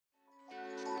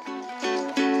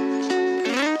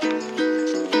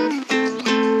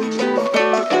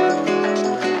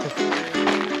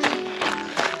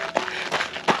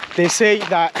They say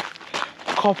that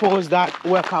couples that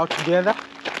work out together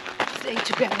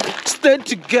stay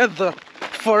together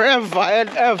forever and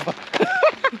ever.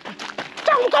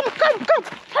 Come.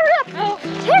 Hurry up. Oh.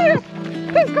 Hurry up.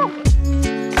 Let's go.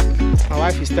 My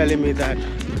wife is telling me that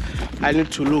I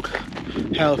need to look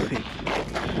healthy.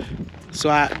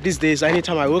 So these days,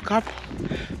 anytime I wake up,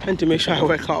 I need to make sure I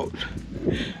work out.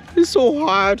 It's so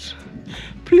hard.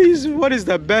 Please, what is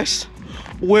the best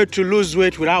way to lose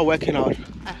weight without working out?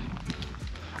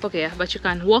 Okay, but you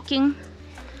can walking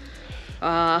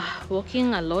a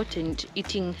lot and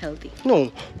eating healthy.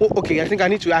 No. Okay, I think I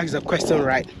need to ask the question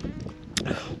right.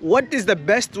 What is the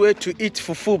best way to eat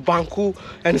fufu banku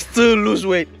and still lose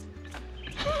weight?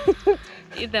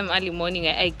 Eat them early morning,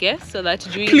 I guess, so that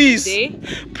during the day,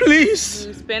 please,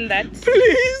 you spend that.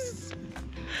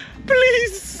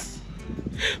 Please.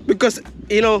 Because,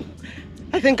 you know,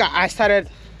 I think I started,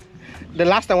 the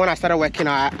last time when I started working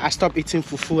out, I stopped eating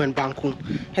fufu and banku.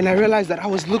 And I realized that I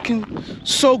was looking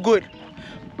so good.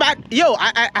 But, yo,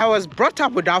 I was brought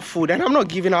up with that food and I'm not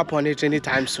giving up on it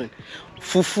anytime soon.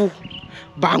 Fufu,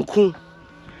 banku,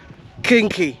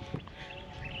 kinky,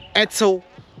 etso,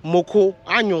 moko,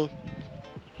 anyo.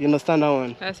 You understand that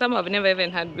one? Some I've never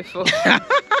even had before.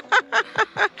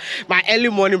 My early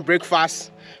morning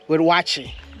breakfast with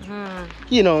wachi.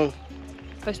 You know.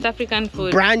 West African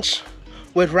food. Brunch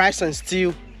with rice and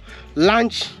stew.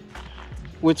 Lunch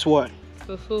with what?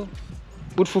 Fufu.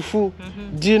 With fufu.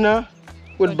 Dinner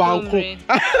with banku.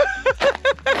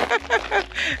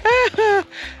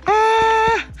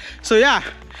 So yeah,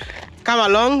 come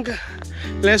along.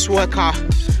 Let's work out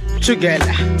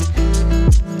together.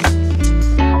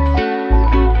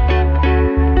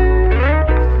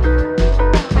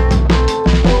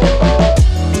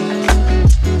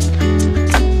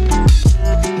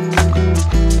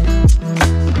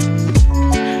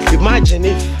 Imagine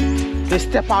if they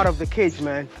step out of the cage,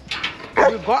 man.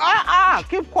 You go,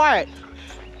 keep quiet.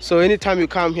 So anytime you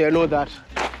come here, know that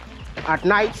at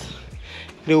night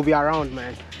they will be around,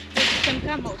 man. You can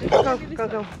come out.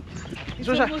 Come. It's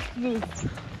almost smooth.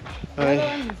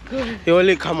 They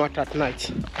only come out at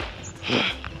night.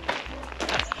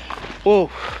 Oh.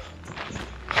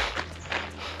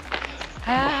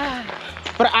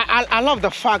 But I love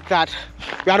the fact that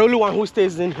we are the only one who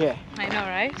stays in here. I know,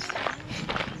 right?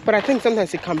 But I think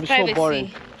sometimes it can be so boring.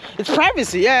 It's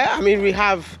privacy, yeah. I mean, we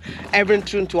have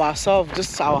everything to ourselves,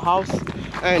 just our house,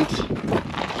 and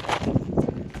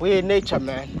we're in nature,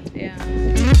 man. Yeah.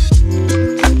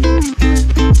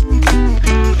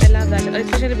 I love that,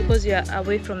 especially because you're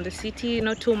away from the city,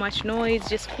 not too much noise,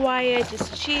 just quiet,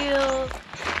 just chill,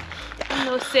 you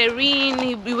know,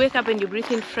 serene. You wake up and you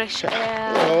breathe in fresh air.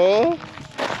 Oh.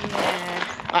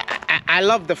 Yeah. I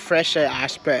love the fresh air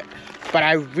aspect, but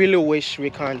I really wish we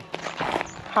can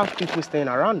have people staying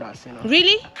around us, you know.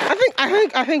 Really?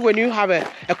 I think when you have a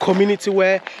community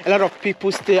where a lot of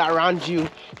people stay around you,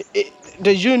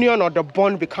 the union or the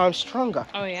bond becomes stronger.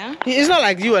 Oh yeah? It's not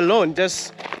like you alone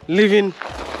just living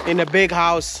in a big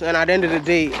house and at the end of the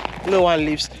day no one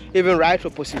lives even right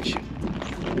opposite you.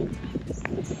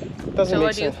 Doesn't so make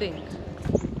what sense. do you think?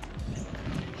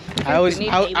 I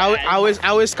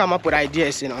always come up with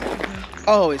ideas, you know.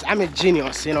 Always, I'm a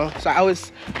genius, you know. So I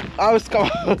always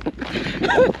come up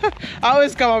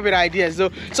with ideas. So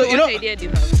you know. What idea do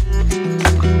you have?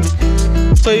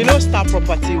 So you know, Star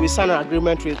Property, we signed an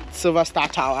agreement with Silver Star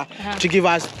Tower to give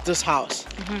us this house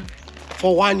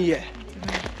for 1 year.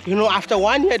 You know, after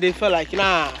 1 year, they felt like,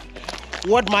 nah,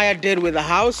 what Maya did with the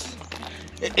house,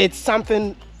 it's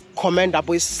something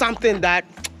commendable. It's something that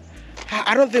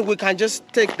I don't think we can just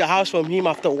take the house from him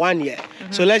after 1 year.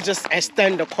 So let's just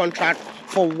extend the contract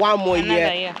for one more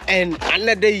year and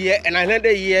another year and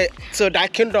another year so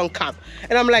that kingdom come.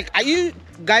 And I'm like, are you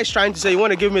guys trying to say you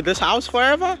want to give me this house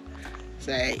forever?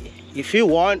 Say, if you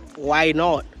want, why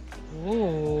not?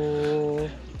 Ooh,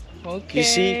 okay. You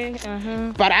see?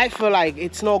 But I feel like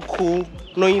it's not cool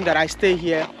knowing that I stay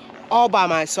here all by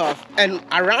myself and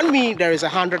around me there is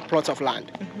 100 plots of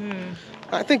land.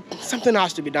 I think something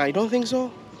has to be done. You don't think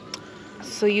so?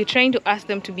 So you're trying to ask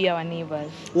them to be our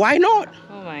neighbors? Why not?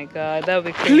 Oh my God, that would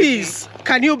be crazy. Please,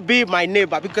 can you be my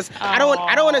neighbor? Because I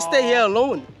don't want to stay here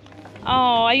alone.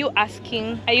 Oh, are you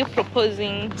asking? Are you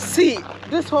proposing? See,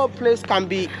 this whole place can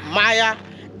be Maya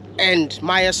and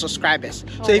Maya subscribers.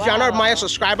 So if you're not Maya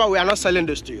subscriber, we are not selling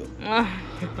this to you.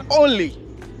 Only.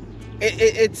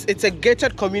 it's a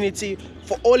gated community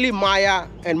for only Maya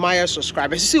and Maya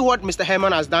subscribers. You see what Mr.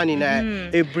 Herman has done in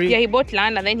Abri? Yeah, he bought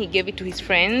land and then he gave it to his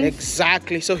friends.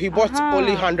 Exactly. So he bought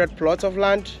only 100 plots of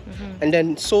land and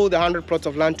then sold the 100 plots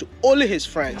of land to only his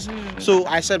friends. So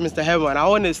I said, Mr. Herman, I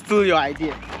want to steal your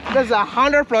idea. There's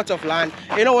 100 plots of land.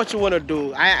 You know what you want to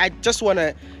do? I just want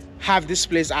to have this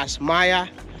place as Maya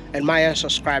and Maya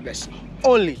subscribers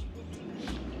only.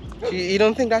 You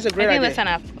don't think that's a great idea? I think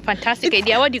that's a fantastic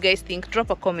idea. What do you guys think?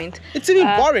 Drop a comment. It's even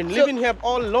boring living here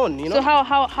all alone, you know. So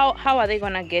how are they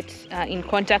gonna get in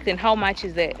contact, and how much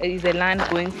is the land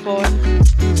going for?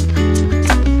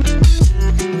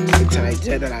 It's an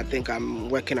idea that I think I'm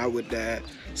working out with the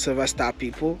Silver Star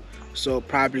people. So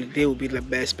probably they will be the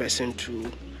best person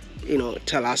to, you know,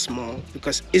 tell us more,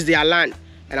 because it's their land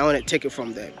and I want to take it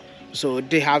from them. So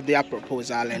they have their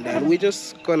proposal and then we're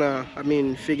just gonna,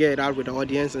 figure it out with the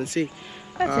audience and see.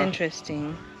 That's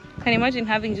interesting. Can you imagine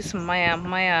having just Maya,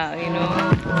 you know?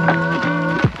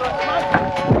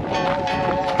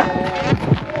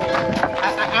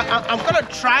 I'm gonna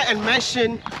try and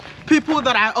mention people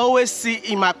that I always see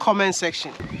in my comment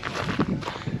section.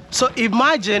 So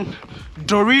imagine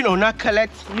Doreen Onakelet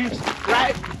lives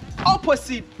right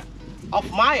opposite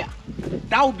of Maya.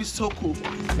 That would be so cool.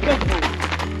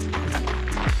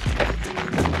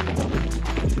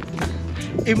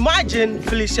 Imagine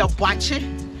Felicia Bache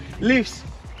lives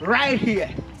right here.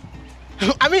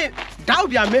 That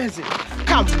would be amazing.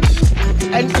 Come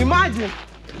and imagine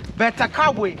Beta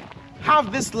Kabwe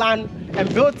have this land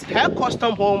and built her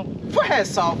custom home for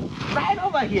herself right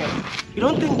over here. You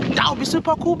don't think that would be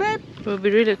super cool, babe? It would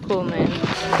be really cool, man.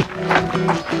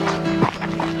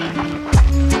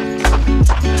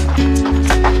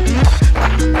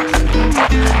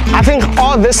 I think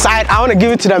all this side, I want to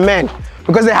give it to the men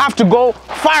because they have to go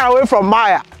far away from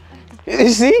Maya. You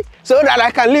see? So that I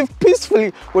can live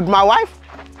peacefully with my wife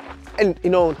and,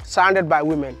 you know, surrounded by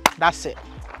women. That's it.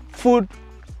 Food.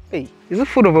 Hey, is it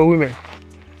food over women?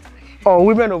 Or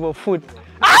women over food?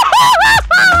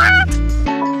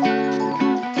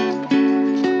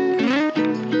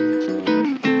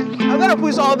 I'm going to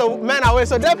push all the men away.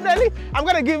 So definitely, I'm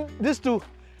going to give this to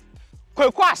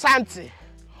Kweku Asante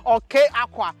or K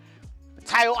Aqua.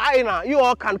 Tayo Aina, you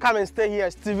all can come and stay here.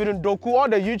 Steven Doku, all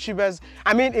the YouTubers.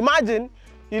 Imagine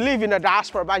you live in a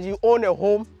diaspora, but you own a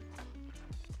home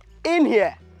in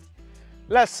here.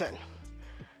 Listen,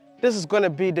 this is gonna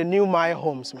be the new Maya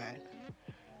homes, man.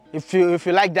 If you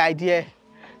like the idea,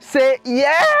 say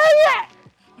yeah.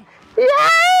 If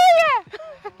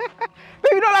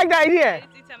you don't like the idea,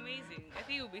 it's amazing. I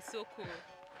think it would be so cool.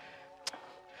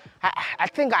 I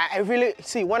think I really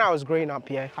see when I was growing up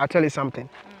here. I'll tell you something.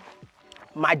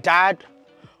 My dad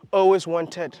always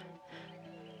wanted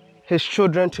his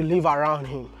children to live around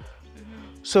him.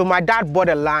 So my dad bought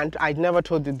a land. I never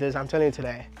told you this, I'm telling you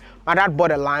today. My dad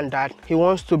bought a land that he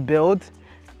wants to build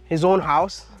his own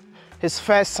house. His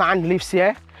first son lives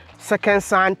here, second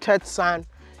son, third son,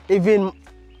 even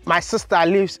my sister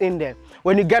lives in there.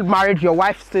 When you get married, your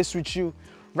wife stays with you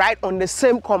right on the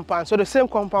same compound. So the same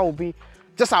compound will be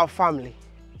just our family.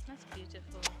 That's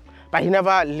beautiful. But he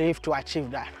never lived to achieve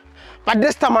that. But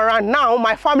this time around now,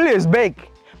 my family is big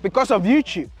because of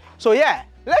YouTube. So yeah,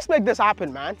 let's make this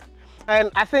happen, man.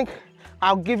 And I think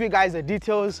I'll give you guys the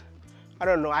details. I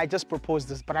don't know, I just proposed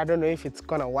this, but I don't know if it's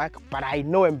gonna work. But I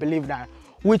know and believe that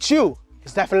with you,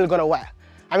 it's definitely gonna work.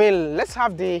 Let's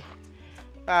have the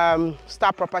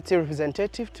Star Property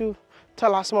representative to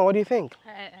tell us more. What do you think?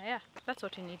 Yeah, that's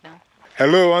what we need now.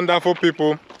 Hello, wonderful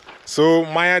people. So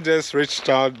Maya just reached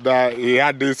out that he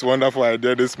had this wonderful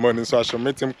idea this morning, so I should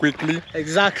meet him quickly.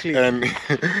 Exactly. And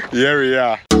here we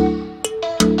are.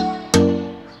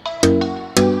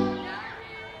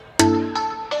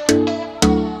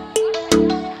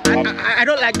 I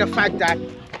don't like the fact that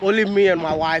only me and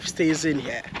my wife stays in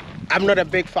here. I'm not a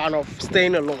big fan of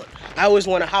staying alone. I always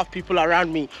want to have people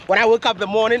around me. When I wake up in the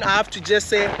morning, I have to just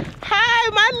say, hi,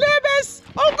 my neighbors.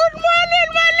 Oh, good morning,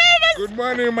 my neighbors. Good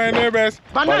morning, my neighbors.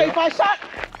 But now if I shout,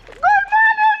 good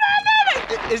morning, my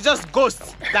neighbors, it's just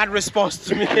ghosts that responds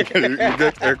to me. you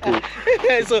get echo.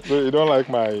 So you don't like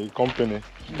my company?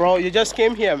 Bro, you just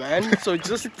came here, man. So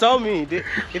just tell me,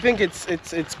 you think it's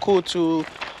cool to,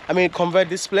 convert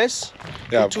this place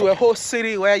into a whole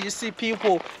city where you see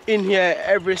people in here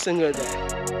every single day?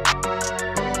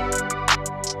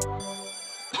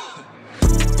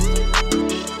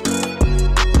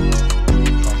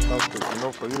 Fantastic.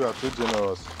 For you are too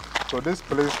generous. So this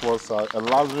place was a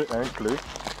luxury enclave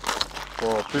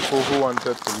for people who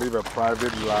wanted to live a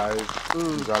private life.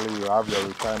 Usually you have your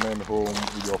retirement home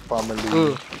with your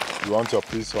family. You want your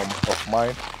peace of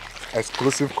mind.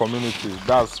 exclusive community.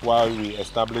 That's why we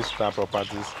established Star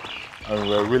Properties, and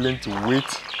we're willing to wait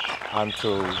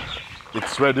until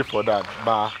it's ready for that.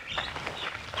 But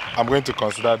I'm going to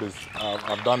consider this.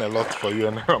 I've done a lot for you,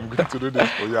 and I'm going to do this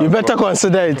for you. You better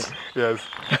consider it. Yes.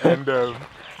 And the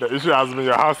issue has been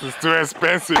your house is too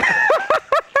expensive.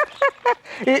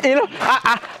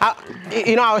 I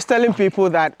was telling people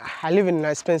that I live in an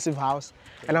expensive house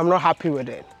and I'm not happy with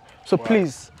it. So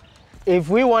please, if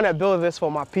we want to build this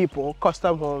for my people,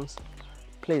 custom homes,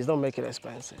 please don't make it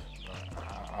expensive.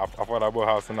 Affordable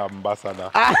house in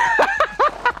Ambassador.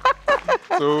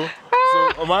 So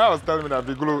Omaya was telling me that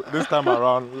Bigulu, this time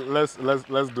around, let's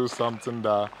do something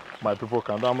that my people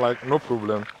can do. I'm like, no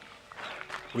problem.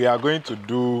 We are going to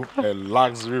do a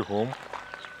luxury home,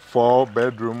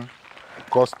 4-bedroom,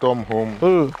 custom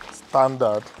home,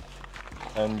 standard,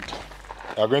 and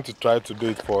we are going to try to do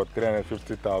it for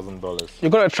 $350,000.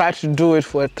 You're going to try to do it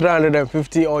for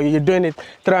 350, or you're doing it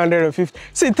 350?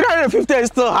 See, 350 is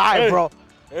still high, bro.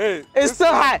 Hey, it's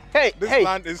still high. This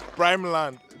land is prime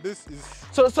land. This is.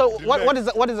 So what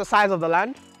is the size of the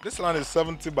land? This land is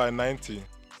 70 by 90.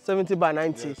 70 by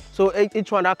 90. Yes. So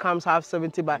each one that comes have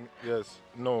 70 by. Yes.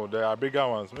 No, there are bigger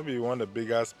ones. Maybe you want a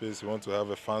bigger space. You want to have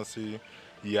a fancy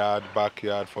yard,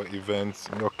 backyard for events,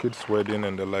 your kids' wedding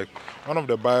and the like. One of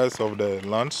the buyers of the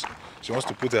land, she wants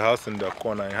to put a house in the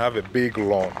corner and have a big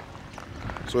lawn,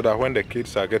 so that when the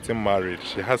kids are getting married,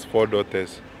 she has 4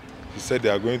 daughters. She said they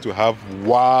are going to have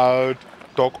wild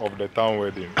talk of the town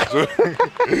wedding. So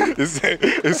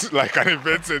it's like an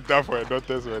event center for a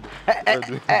daughter's wedding.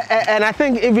 And I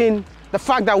think even the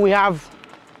fact that we have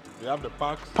the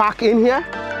park in here.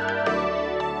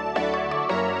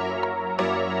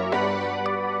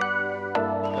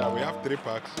 Yeah, we have 3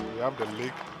 parks. We have the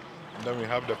lake, and then we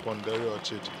have the Ponderi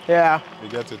Orchard. Yeah. You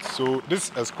get it. So this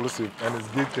is exclusive and it's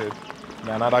gated in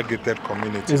another gated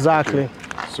community. Exactly.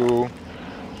 Okay. So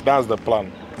that's the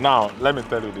plan. Now, let me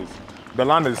tell you this. The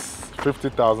land is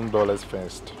 $50,000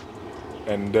 fenced.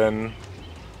 And then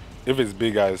if it's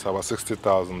bigger, it's about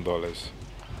 $60,000.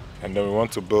 And then we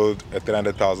want to build a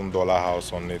 $300,000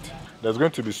 house on it. There's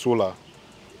going to be solar.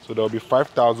 So there'll be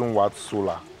 5,000 watts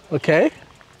solar. Okay.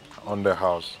 On the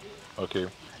house. Okay.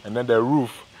 And then the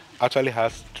roof actually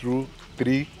has 3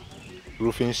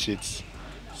 roofing sheets.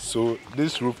 So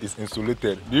this roof is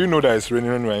insulated. Do you know that it's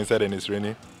raining when we're inside and it's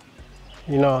raining?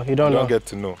 You know, you don't get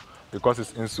to know. Because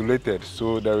it's insulated.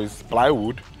 So there is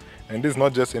plywood. And this is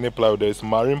not just any plywood. There is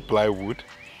marine plywood.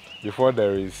 Before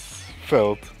there is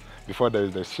felt. Before there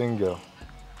is the shingle.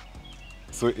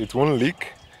 So it won't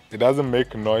leak. It doesn't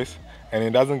make noise. And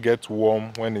it doesn't get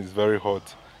warm when it's very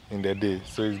hot in the day.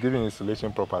 So it's giving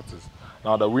insulation properties.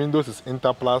 Now the windows is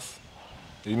Interplast.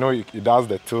 You know, it does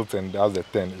the tilt and does the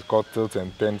 10. It's called tilt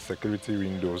and 10 security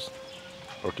windows.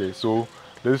 Okay, so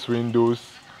these windows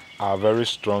are very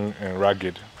strong and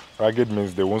rugged. Rugged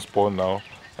means they won't spoil now.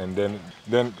 And then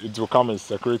it will come in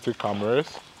security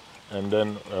cameras. And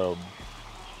then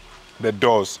the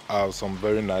doors are some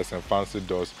very nice and fancy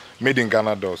doors. Made in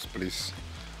Ghana doors, please.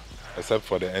 Except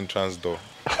for the entrance door,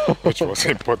 which was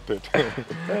imported.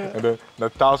 And then the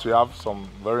tiles, we have some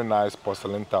very nice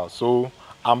porcelain tiles. So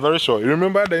I'm very sure. You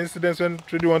remember the incidents when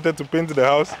Trudy wanted to paint the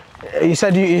house? You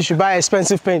said you should buy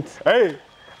expensive paint. Hey,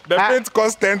 the paint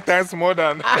costs 10 times more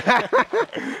than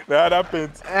the other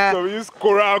paint. So we use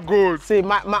coral gold. See,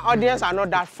 my audience are not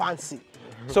that fancy.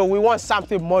 So we want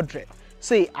something moderate.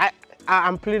 See,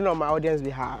 I'm pleading on my audience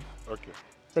behalf. Okay.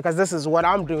 Because this is what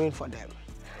I'm doing for them.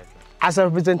 As a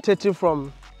representative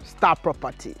from Star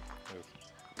Property,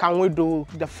 can we do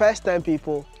the first 10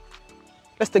 people?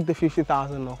 Let's take the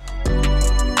 50,000 off.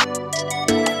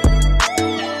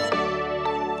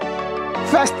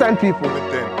 First 10 people.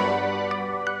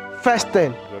 10. First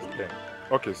 10. Just 10.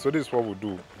 Okay, so this is what we'll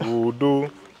do. We'll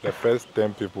do the first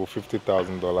 10 people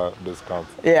 $50,000 discount.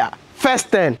 Yeah,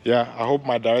 first 10. Yeah, I hope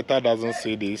my director doesn't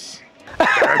see this.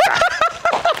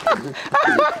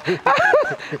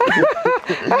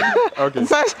 Okay.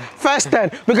 First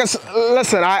 10. Because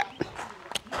listen, I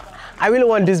really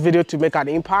want this video to make an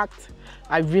impact.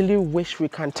 I really wish we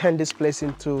can turn this place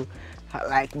into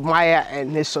like Maya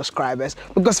and his subscribers.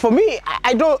 Because for me,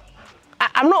 I'm not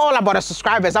all about the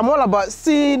subscribers. I'm all about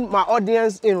seeing my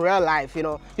audience in real life. You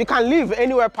know, you can live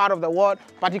anywhere part of the world,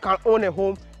 but you can own a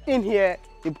home in here.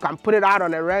 You can put it out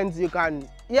on a rent. You can,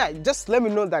 yeah, just let me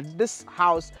know that this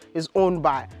house is owned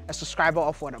by a subscriber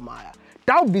of WODEMAYA.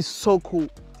 That would be so cool.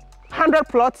 100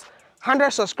 plots,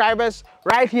 100 subscribers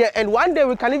right here. And one day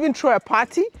we can even throw a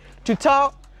party to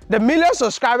tell the million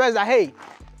subscribers that, hey,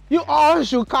 you all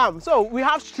should come. So we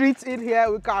have streets in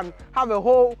here. We can have a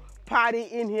whole party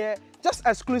in here, just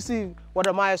exclusive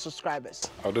WODEMAYA subscribers.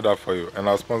 I'll do that for you, and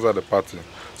I'll sponsor the party.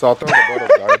 So I'll tell the board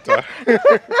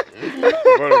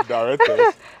of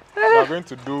directors, we are going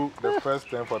to do the first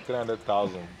thing for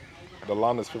 $300,000. The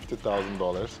land is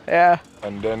 $50,000. Yeah.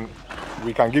 And then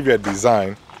we can give you a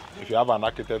design. If you have an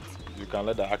architect, you can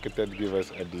let the architect give us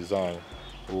a design.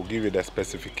 We'll give you the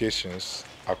specifications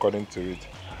according to it.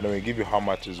 And then we give you how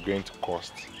much it's going to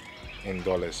cost in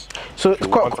dollars. So if you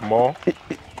want more,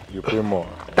 you pay more.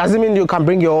 Does it mean you can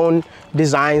bring your own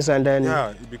designs and then?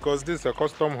 Yeah, because this is a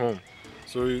custom home.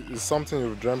 So it's something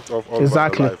you've dreamt of all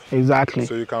exactly, your life. Exactly.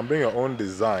 So you can bring your own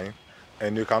design,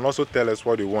 and you can also tell us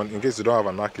what you want in case you don't have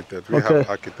an architect. We have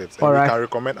architects, and we can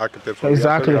recommend architects.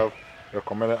 Exactly. We have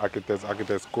recommended architects,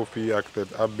 architects Kofi,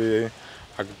 architect Abe,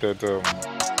 architect.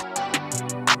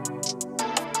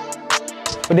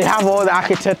 They have all the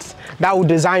architects that will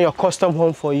design your custom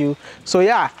home for you. So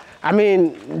yeah, I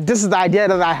mean, this is the idea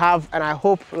that I have, and I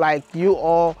hope like you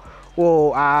all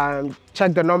will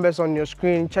check the numbers on your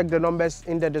screen, check the numbers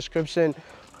in the description.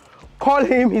 Call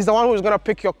him, he's the one who's gonna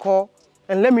pick your call,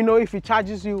 and let me know if he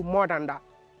charges you more than that.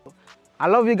 I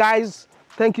love you guys.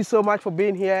 Thank you so much for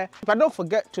being here. But don't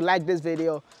forget to like this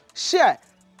video, share,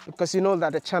 because you know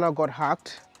that the channel got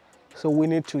hacked. So we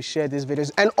need to share these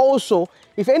videos. And also,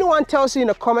 if anyone tells you in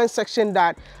the comment section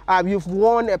that you've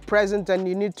won a present and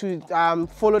you need to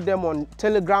follow them on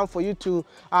Telegram for you to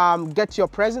get your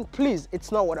present, please, it's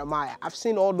not WODEMAYA. I've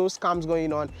seen all those scams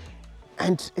going on,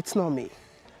 and it's not me.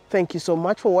 Thank you so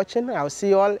much for watching. I'll see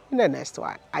you all in the next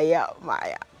one. Maya.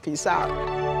 Peace out.